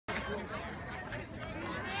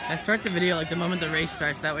I start the video like the moment the race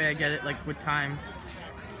starts. That way I get it like with time.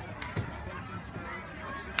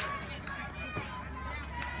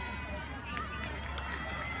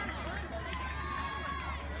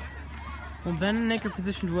 Well, Ben and Nick are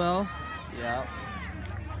positioned well. Yep.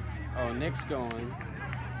 Oh, Nick's going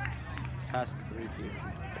past the 3 people.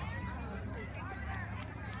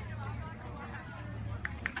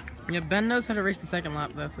 Yeah, Ben knows how to race the second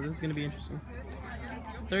lap though, so this is going to be interesting.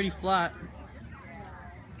 30 flat.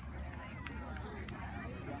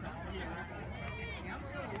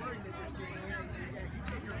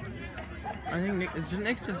 I think Nick is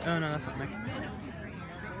Nick's just. Oh no, that's not Nick.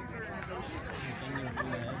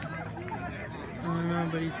 Oh no,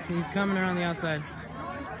 but he's coming around the outside.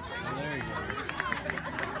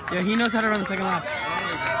 Yeah, he knows how to run the second lap.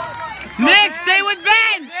 Nick, stay with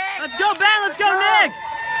Ben! Let's go, Ben! Let's go, Nick!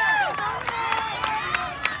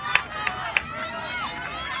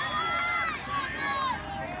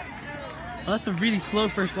 Oh, that's a really slow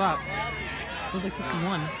first lap. It was like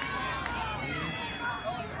 61.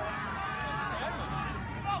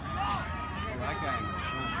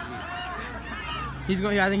 He's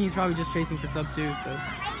going. Yeah, I think he's probably just chasing for sub 2. So.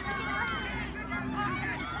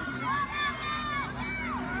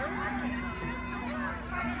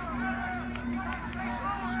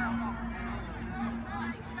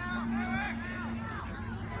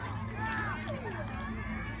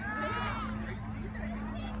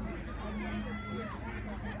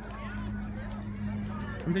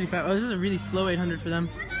 I'm 35. Oh, this is a really slow 800 for them.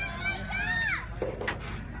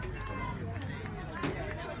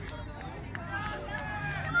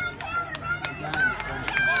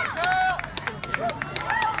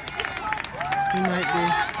 He might be.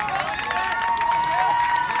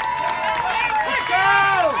 Let's go!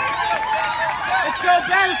 Let's go,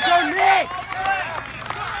 Ben! Let's go, Nick!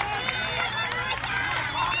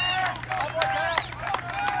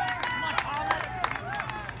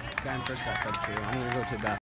 Guy in first got sub 2. I'm gonna go to the back.